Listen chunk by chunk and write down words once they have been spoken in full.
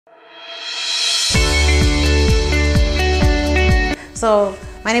So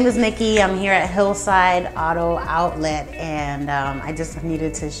my name is Nikki. I'm here at Hillside Auto Outlet, and I just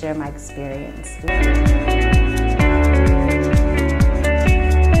needed to share my experience.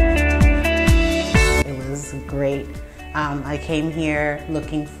 It was great. I came here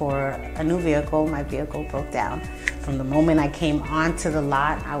looking for a new vehicle. My vehicle broke down. From the moment I came onto the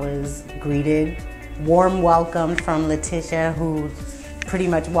lot, I was greeted, warm welcome from Letitia, who pretty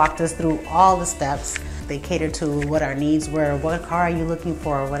much walked us through all the steps. They catered to what our needs were, what car are you looking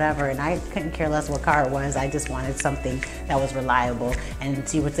for, or whatever, and I couldn't care less what car it was. I just wanted something that was reliable, and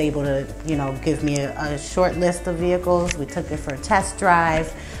she was able to, give me a short list of vehicles. We took it for a test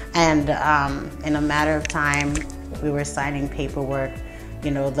drive, and in a matter of time, we were signing paperwork.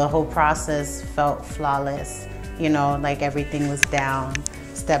 The whole process felt flawless. Like everything was down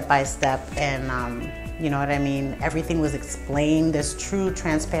step by step, and you know what I mean? Everything was explained. There's true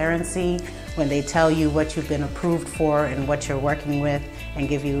transparency when they tell you what you've been approved for and what you're working with, and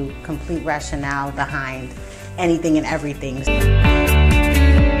give you complete rationale behind anything and everything.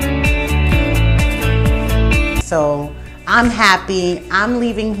 So I'm happy. I'm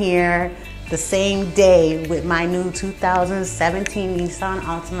leaving here the same day with my new 2017 Nissan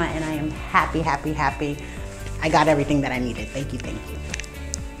Altima, and I am happy, happy, happy. I got everything that I needed. Thank you, thank you.